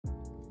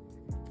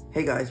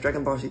Hey guys,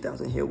 Dragon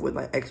 3000 here with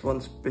my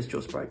X-1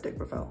 Bystial Spright Deck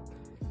Profile.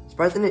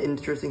 Sprite's in an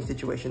interesting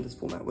situation in this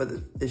format, where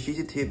it's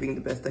GC tier being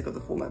the best deck of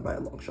the format by a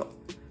long shot.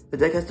 The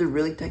deck has to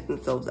really take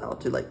themselves out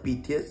to like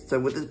beat tiers, so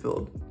with this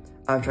build,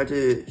 I've tried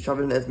to shove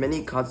in as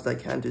many cards as I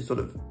can to sort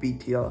of beat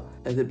tier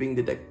as it being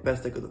the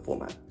best deck of the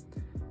format.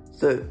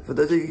 So for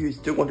those of you who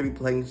still want to be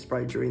playing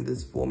Sprite during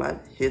this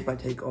format, here's my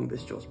take on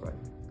Bystial Spright.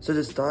 So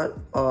to start,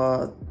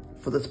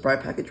 for the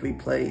Sprite package, we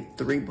play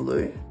 3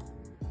 blue,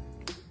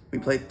 we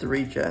play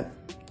 3 jet,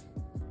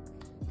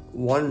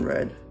 1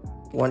 red,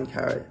 1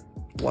 carrot,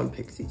 1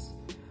 pixies.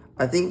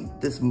 I think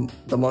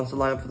the monster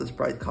lineup for the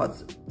Sprite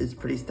cards is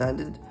pretty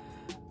standard.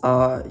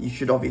 You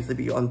should obviously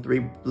be on 3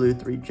 blue,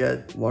 3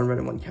 jet, 1 red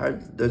and 1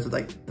 carrot. Those are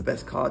like the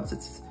best cards.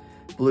 It's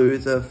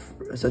blues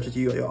such as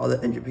your other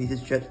engine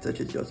pieces, jet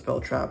such as your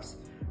spell traps,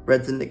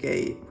 reds and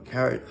negate,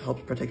 carrot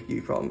helps protect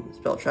you from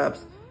spell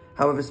traps.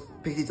 However,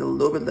 Pixie's a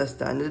little bit less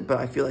standard, but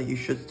I feel like you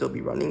should still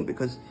be running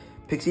because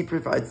Pixie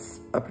provides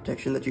a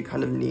protection that you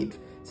kind of need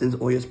since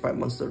all your Sprite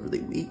monsters are really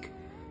weak.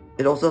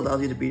 It also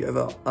allows you to beat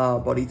over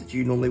bodies that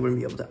you normally wouldn't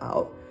be able to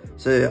out.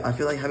 So I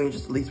feel like having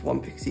just at least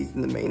 1 Pixie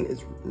in the main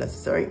is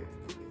necessary.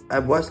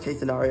 At worst case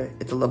scenario,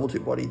 it's a level 2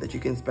 body that you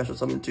can special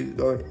summon to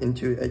go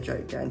into a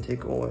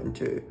gigantic or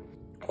to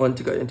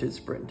go into a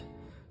sprint.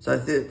 So I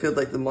feel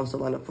like the monster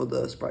lineup for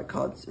the Sprite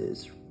cards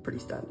is pretty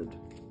standard.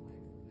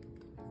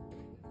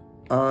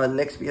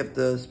 Next we have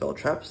the spell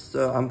traps.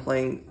 So I'm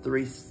playing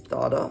 3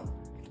 starter,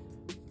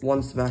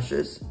 1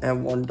 smashes,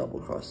 and 1 double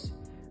cross.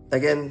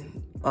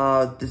 Again,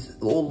 this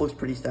all looks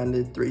pretty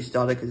standard. 3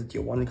 starter because it's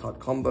your 1 card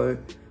combo,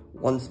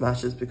 1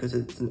 smashes because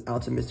it's an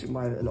outer mystic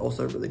mine and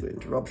also a really good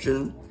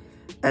interruption.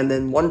 And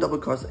then 1 double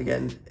cross,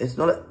 again, it's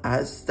not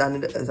as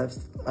standard as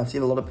I've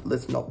seen a lot of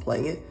lists not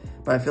playing it,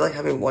 but I feel like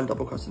having 1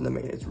 double cross in the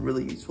main is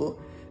really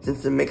useful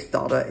since it makes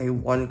starter a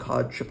 1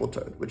 card triple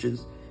toad, which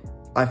is,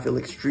 I feel,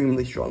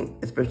 extremely strong,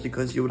 especially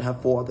because you would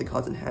have 4 other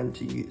cards in hand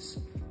to use.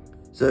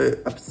 So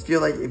I feel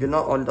like if you're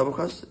not on double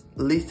cross,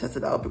 at least test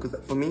it out, because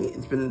for me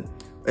it's been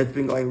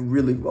going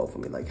really well for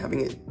me. Like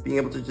being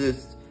able to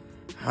just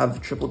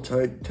have triple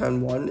toad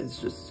turn 1 is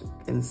just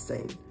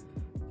insane.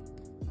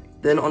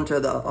 Then onto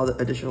the other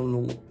additional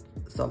normal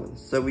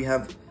summons. So we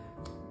have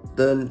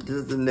this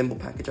is the nimble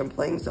package I'm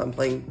playing. So I'm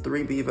playing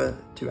 3 beaver,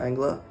 2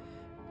 angler.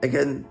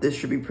 Again, this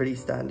should be pretty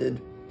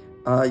standard.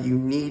 You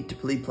need to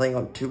be playing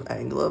on 2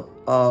 angler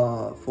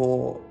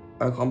for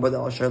a combo that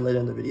I'll show later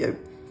in the video.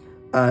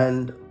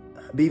 And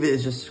beaver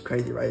is just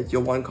crazy, right? It's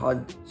your 1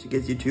 card, so it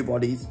gives you 2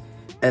 bodies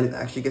and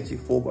actually gets you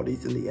 4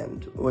 bodies in the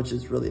end, which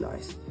is really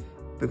nice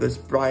because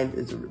Brine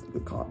is a really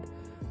good card.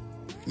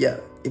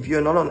 Yeah, if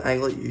you're not on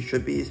angler, you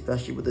should be,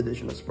 especially with the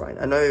addition of Sprite.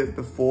 I know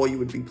before you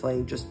would be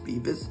playing just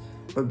beavers,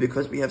 but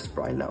because we have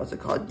Sprite now as a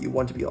card, you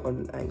want to be on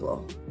an angler.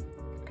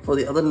 For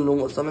the other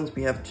normal summons,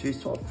 we have 2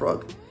 Sword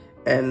Frog,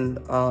 and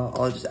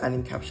I'll just add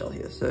in Cap Shell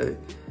here. So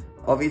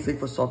obviously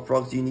for Sword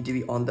Frogs, you need to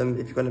be on them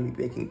if you're going to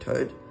be making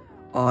Toad.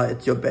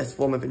 It's your best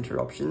form of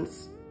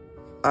interruptions.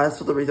 As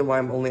for the reason why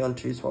I'm only on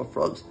 2 Sword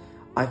Frogs,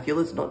 I feel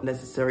it's not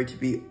necessary to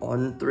be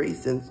on 3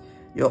 since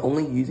you're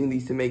only using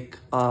these to make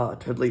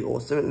Totally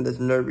Awesome, and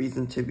there's no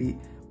reason to be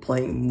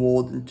playing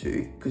more than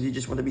 2 because you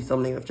just want to be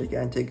summoning a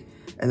Gigantic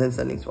and then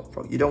sending Sword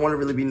Frog. You don't want to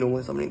really be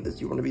normally summoning this,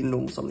 you want to be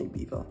normal summoning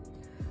Beaver.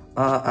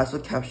 As for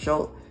Cap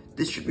Shell,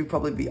 this should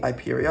probably be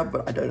Hyperia,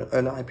 but I don't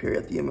own a Hyperia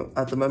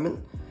at the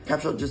moment.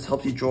 Cap Shell just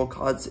helps you draw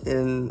cards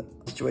in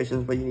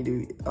situations where you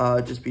need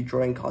to just be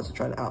drawing cards to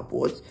try and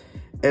outboards.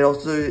 It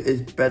also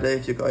is better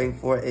if you're going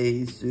for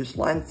a Zeus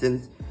line,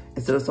 since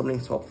instead of summoning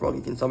Swap Frog,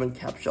 you can summon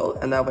Cap Shell,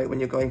 and that way when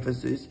you're going for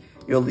Zeus,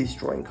 you're at least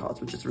drawing cards,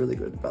 which is really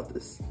good about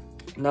this.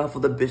 Now for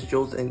the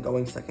Bystials and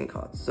going second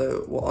cards.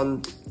 So we're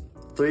on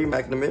 3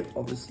 Magnamut,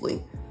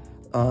 obviously,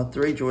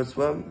 3 Druid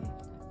Swarm,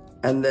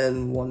 and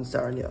then 1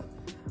 Sarania.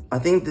 I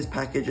think this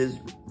package is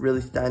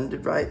really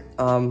standard, right?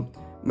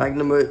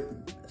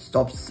 Magnamut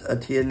stops a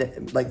tier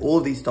name, like all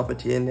of these stop a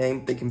tier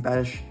name. They can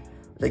banish,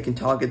 they can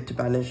target to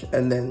banish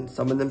and then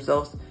summon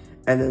themselves.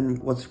 And then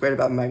what's great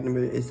about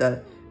Magnamut is that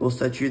it will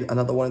set you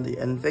another one in the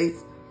end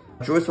phase.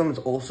 Druid Swarm is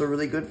also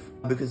really good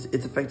because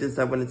its effect is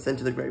that when it's sent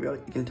to the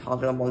graveyard, you can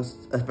target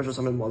a special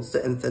summon monster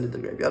and send it to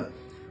the graveyard,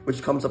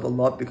 which comes up a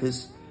lot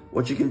because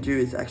what you can do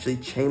is actually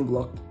chain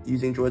block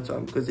using Druid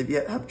Swarm, because if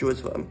you have Druid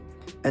Swarm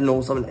and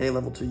normal summon any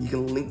level 2, you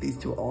can link these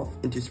 2 off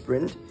into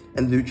Sprint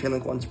and do chain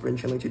link 1 Sprint,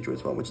 chain link 2 Druid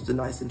Swarm, which is a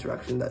nice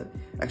interaction that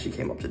actually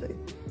came up today.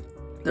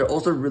 They're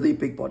also really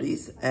big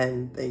bodies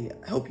and they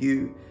help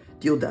you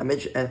deal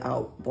damage and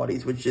out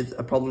bodies, which is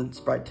a problem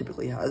Sprite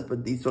typically has,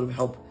 but these sort of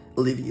help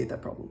alleviate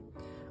that problem.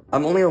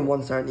 I'm only on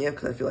 1 Sarania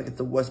because I feel like it's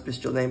the worst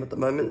Bystial name at the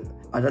moment.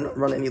 I don't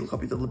run any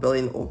copies of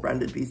Lebellion or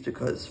Branded Beast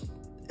because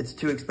it's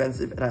too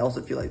expensive, and I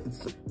also feel like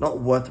it's not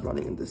worth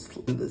running in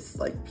this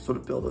like sort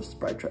of build of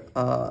Sprite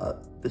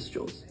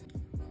Bystials.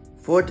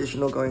 For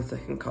additional going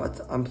second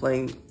cards, I'm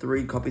playing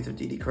 3 copies of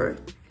DD Crow.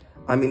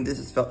 I mean, this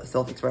is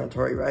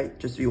self-explanatory, right?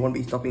 Just if you want to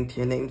be stopping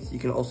tier names, you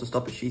can also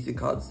stop Ashizu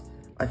cards.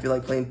 I feel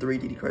like playing 3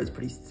 DD Crow is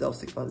pretty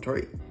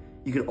self-explanatory.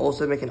 You can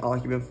also make an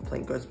argument for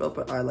playing Ghost Belt,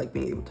 but I like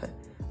being able to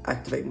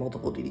activate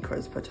multiple DD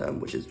Crows per turn,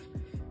 which is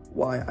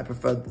why I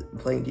prefer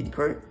playing DD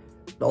Crow.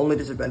 The only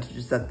disadvantage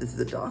is that this is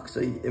a dark, so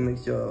it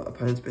makes your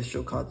opponent's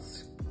bestial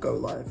cards go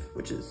live,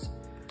 which is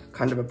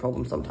kind of a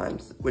problem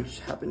sometimes, which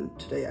happened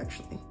today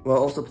actually. We're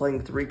also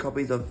playing 3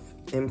 copies of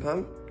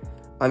Imperm.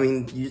 I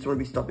mean, you just want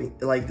to be stopping,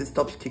 like this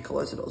stops kick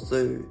colors, and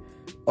also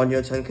on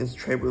your turn can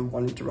trade with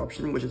 1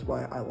 interruption, which is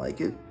why I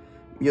like it.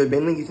 You're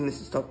mainly using this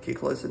to stop kick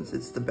colors since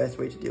it's the best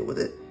way to deal with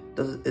it.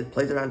 It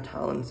plays around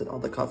talents and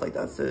other cards like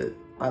that, so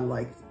I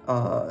like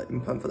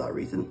Imperm for that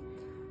reason.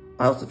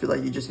 I also feel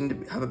like you just need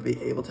to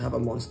be able to have a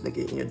monster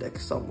negate in your deck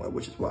somewhere,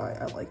 which is why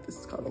I like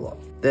this card a lot.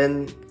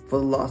 Then for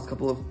the last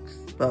couple of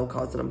spell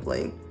cards that I'm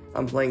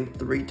playing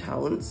 3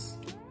 talents,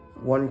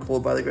 1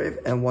 Called by the Grave,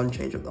 and 1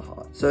 Change of the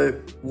Heart. So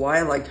why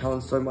I like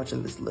talents so much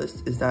in this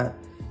list is that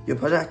your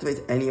opponent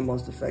activates any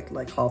monster effect,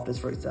 like Halfness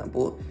for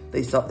example.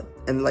 They start,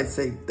 and like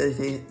say they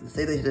hit a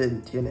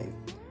TNA.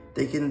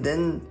 They can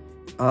then,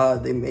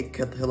 they make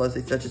killers,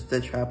 they search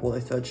their trap, or they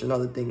search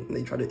another thing, and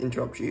they try to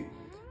interrupt you.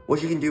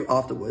 What you can do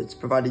afterwards,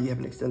 provided you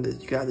haven't extended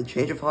this, you can either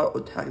Change of Heart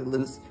or Tag the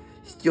Lens,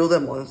 steal their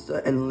monster,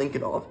 and link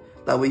it off.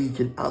 That way you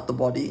can out the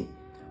body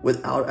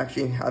without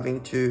actually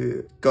having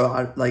to go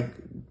out, like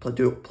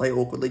play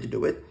awkwardly to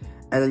do it.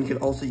 And then you can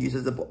also use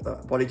as the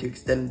body to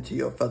extend to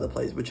your further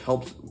plays, which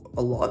helps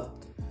a lot.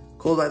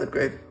 Called by the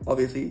Grave,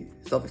 obviously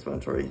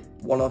self-explanatory.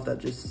 One off that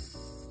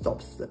just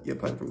stops your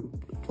opponent from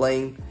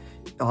playing.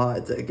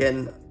 It's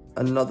again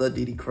another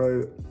DD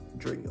Crow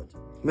during your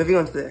turn. Moving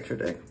on to the extra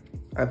deck,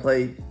 I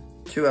play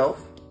 2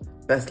 Elf,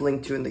 best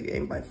Link 2 in the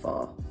game by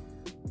far.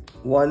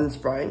 1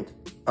 Sprite,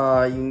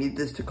 you need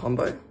this to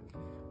combo.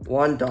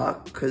 1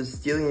 Dark, because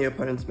stealing your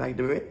opponent's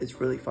Magnum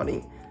is really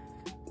funny.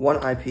 1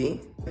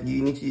 IP,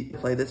 you need to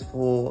play this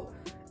for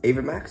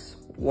Avermax.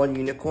 1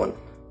 Unicorn.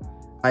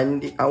 I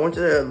wanted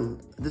to,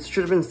 this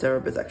should have been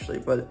Cerebus actually,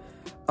 but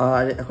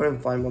I couldn't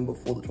find one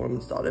before the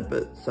tournament started,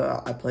 but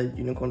so I played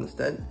Unicorn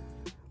instead.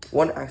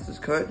 1 Axis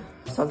Code.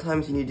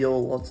 Sometimes you need to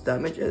deal lots of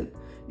damage and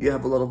you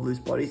have a lot of loose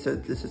bodies, so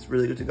this is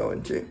really good to go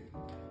into.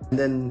 And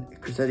then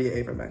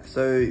Crusadia Avermax.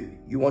 So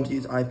you want to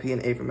use IP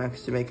and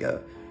Avermax to make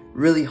a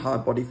really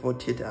hard body for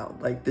Tier to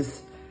out. Like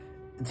this,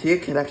 Tier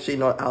can actually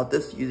not out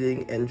this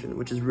using Engine,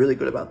 which is really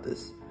good about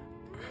this.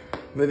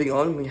 Moving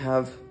on, we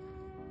have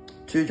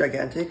 2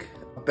 Gigantic.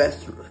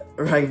 Best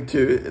rank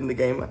 2 in the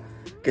game.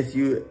 Gets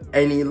you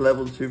any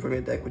level 2 from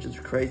your deck, which is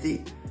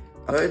crazy.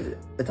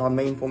 It's our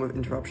main form of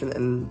interruption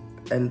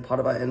and part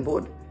of our end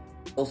board.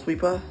 All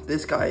Sweeper,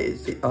 this guy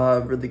is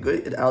really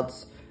good. It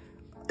outs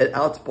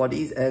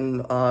bodies,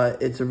 and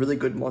it's a really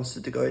good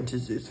monster to go into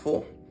Zeus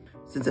for,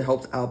 since it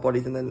helps out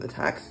bodies and then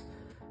attacks.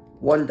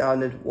 1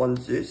 Downed, 1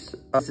 Zeus.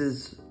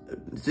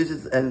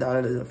 Zeus's end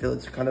Downed, I feel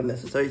it's kind of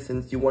necessary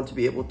since you want to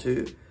be able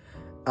to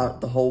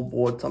out the whole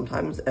board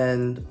sometimes,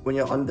 and when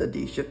you're under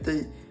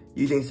D-Shifter,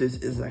 using Zeus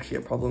isn't actually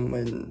a problem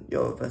when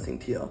you're versing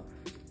Tier.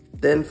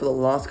 Then for the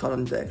last card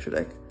on the extra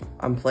deck,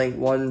 I'm playing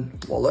 1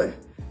 Wallow.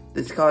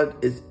 This card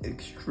is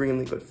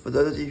extremely good. For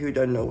those of you who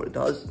don't know what it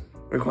does, it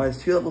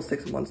requires 2 level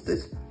 6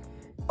 monsters.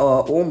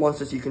 All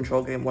monsters you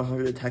control gain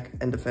 100 attack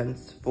and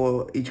defense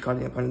for each card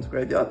in your opponent's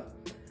graveyard.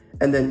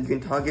 And then you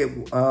can target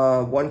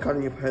 1 card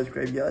in your opponent's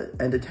graveyard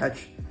and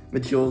detach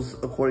materials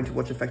according to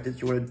which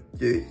effects you want to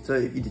do. So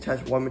if you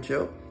detach 1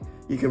 material,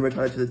 you can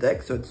return it to the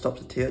deck so it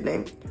stops a Tier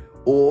name.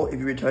 Or if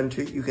you return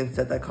 2, you can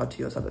set that card to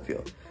your side of the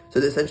field. So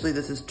essentially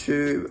this is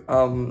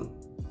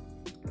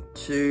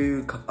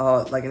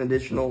like an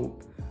additional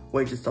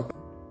way to stop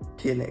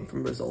Tier name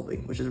from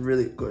resolving, which is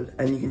really good.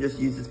 And you can just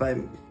use this by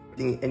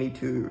getting any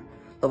 2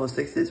 level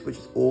 6s, which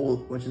is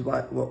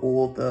why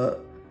all the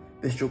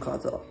Bystial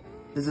cards are.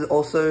 This is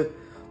also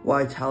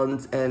why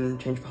Talents and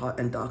Change of Heart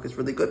and Dark is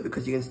really good,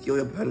 because you can steal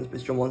your opponent's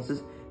Bystial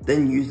monsters,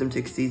 then use them to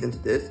exceed into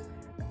this,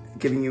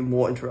 giving you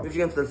more interruption.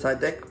 Moving on to the side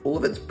deck, all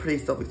of it's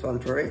pretty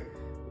self-explanatory.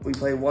 We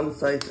play 1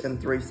 Scythe and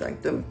 3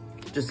 Sanctum,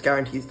 just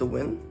guarantees the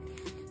win.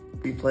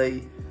 We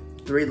play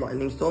 3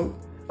 Lightning Storm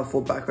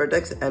for back row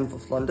decks and for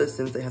Flunder,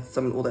 since they have to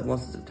summon all their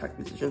monsters in attack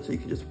position, so you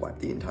can just wipe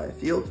the entire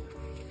field.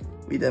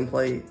 We then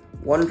play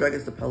 1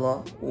 Dragon's Propeller,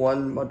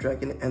 1 Mud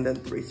Dragon, and then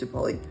 3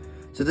 Supali.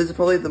 So this is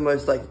probably the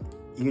most like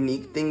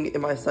unique thing in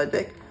my side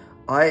deck.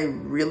 I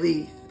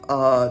really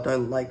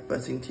don't like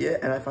versing Tier,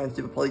 and I find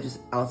Super Poly just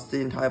outs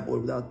the entire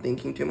board without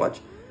thinking too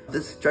much.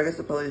 This Dragon's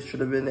Propeller should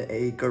have been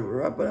a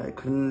Garura, but I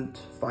couldn't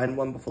find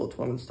one before the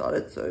tournament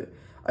started, so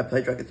I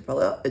played Dragon's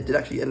Propeller. It did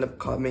actually end up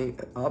coming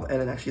up,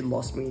 and it actually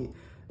lost me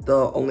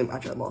the only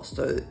match I lost.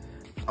 So the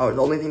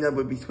only thing that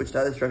would be switched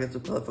out is Dragon's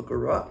Propeller for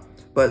Garura,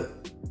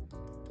 but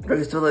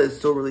Dragon's Propeller is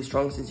still really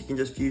strong since you can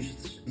just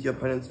fuse your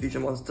opponent's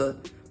fusion monster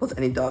plus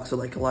any dark, so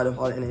like Light of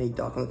Heart and any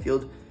dark on the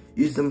field.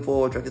 Use them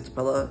for Dragon's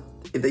Propeller.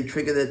 If they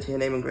trigger their Tier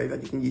name and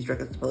graveyard, you can use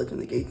Dragon's Propeller to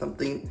negate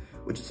something,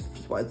 which is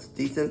just why it's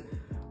decent.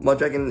 Mud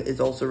Dragon is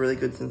also really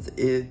good since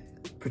it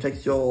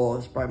protects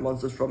your Sprite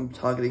monsters from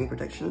targeting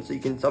protection. So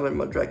you can summon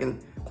Mud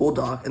Dragon, call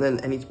Dark, and then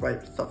any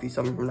Sprite stuff you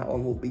summon from now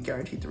on will be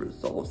guaranteed to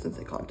resolve since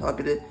they can't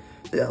target it.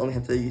 So they only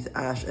have to use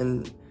Ash,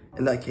 and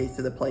in that case,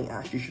 if they're playing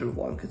Ash, you should have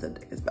won because that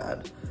deck is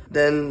bad.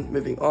 Then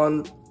moving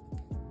on,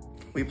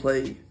 we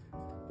play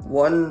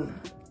one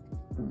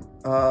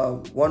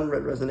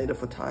red resonator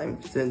for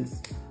time,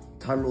 since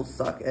time rules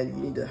suck and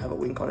you need to have a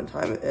win con in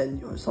time, and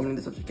you're summoning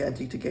this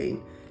gigantic to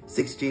gain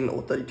 16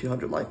 or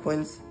 3200 life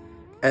points.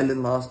 And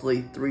then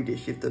lastly, 3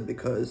 D-Shifter,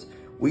 because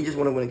we just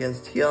want to win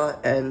against here,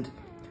 and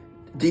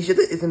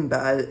D-Shifter isn't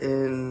bad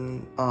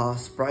in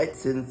Sprite,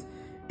 since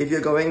if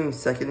you're going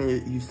second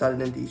and you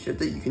started in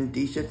D-Shifter, you can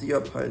D-Shift your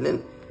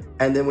opponent,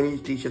 and then when you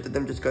D-Shifter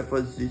them, just go for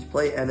a Zeus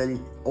play, and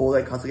then all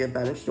their cards will get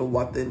banished. You'll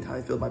wipe the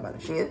entire field by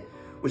banishing it,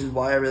 which is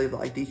why I really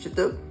like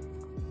D-Shifter.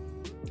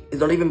 It's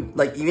not even,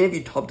 like, even if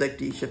you top deck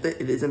D-Shifter,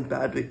 it isn't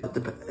bad,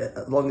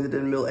 as long as it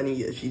didn't mill any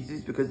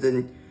Yoshizus, because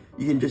then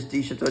you can just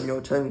D-Shift on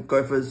your turn,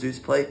 go for a Zeus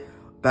play,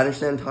 banish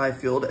the entire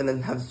field, and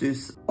then have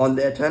Zeus on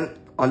their turn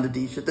under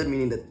D-Shifted,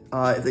 meaning that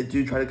if they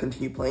do try to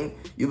continue playing,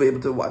 you'll be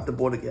able to wipe the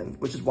board again,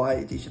 which is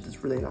why D-Shift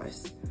is really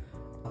nice.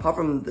 Apart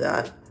from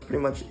that, that's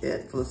pretty much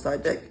it for the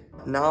side deck.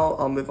 Now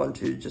I'll move on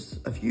to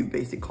just a few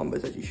basic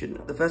combos that you should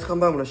know. The first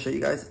combo I'm going to show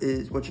you guys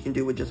is what you can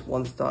do with just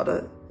one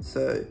starter.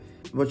 So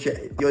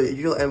your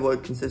usual envoy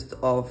consists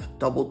of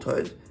double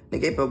toad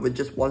negate, but with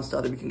just one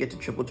starter we can get to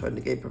triple toad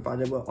negate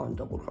provided we're on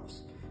double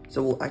cross.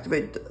 So we'll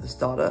activate the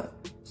starter.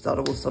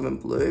 Starter will summon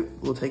blue.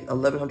 We'll take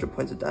 1100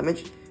 points of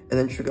damage and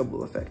then trigger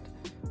blue effect.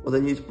 We'll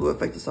then use blue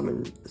effect to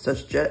summon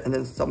search jet and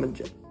then summon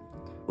jet.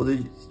 We'll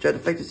do jet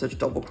effect to search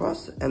double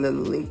cross and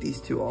then link these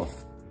two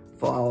off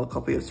for our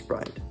copy of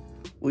Sprite.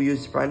 We'll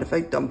use Sprite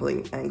effect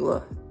dumpling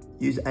angler.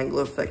 Use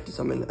angler effect to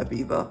summon a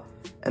beaver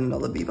and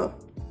another beaver.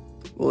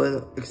 We'll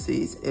then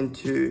exceed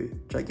into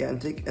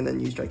gigantic and then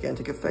use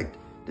gigantic effect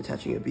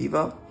detaching a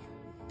beaver,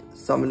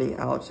 summoning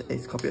out a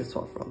copy of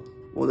Swap Frog.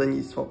 We'll then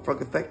use Swap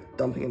Frog effect,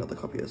 dumping another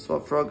copy of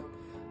Swap Frog,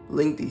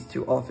 link these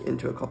two off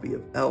into a copy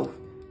of Elf,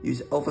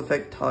 use Elf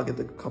effect, target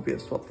the copy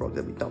of Swap Frog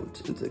that we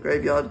dumped into the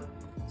graveyard,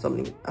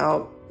 summoning it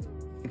out,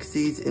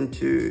 exceeds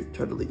into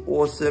Totally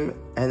Awesome,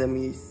 and then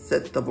we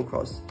set double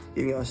cross,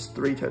 giving us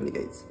 3 toad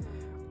negates.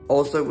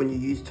 Also, when you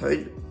use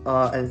Toad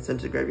and send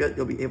to the graveyard,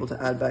 you'll be able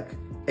to add back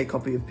a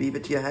copy of Beaver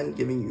to your hand,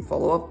 giving you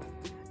follow-up.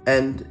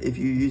 And if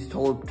you use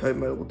Toad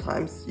multiple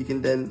times, you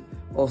can then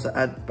also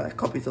add back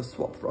copies of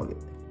Swap Frog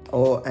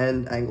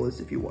and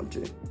Anglers if you want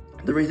to.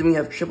 The reason we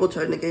have triple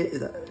toad negate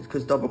is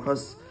because double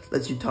cross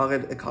lets you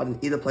target a card in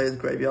either player's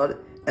graveyard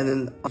and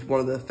then one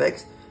of the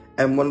effects,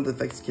 and one of the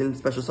effects can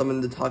special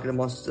summon the targeted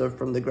monster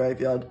from the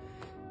graveyard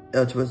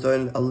to a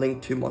zone a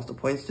link 2 monster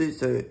points to.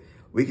 So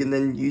we can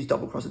then use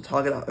double cross to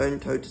target our own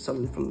toad to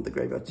summon from the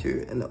graveyard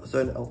too, and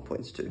zone elf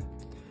points too.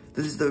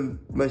 This is the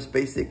most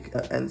basic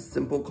and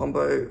simple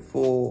combo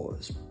for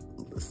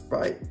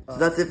Sprite. So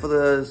that's it for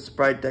the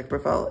Sprite deck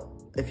profile.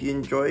 If you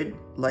enjoyed,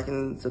 like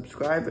and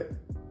subscribe,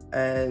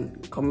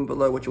 and comment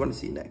below what you want to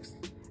see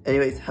next.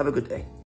 Anyways, have a good day.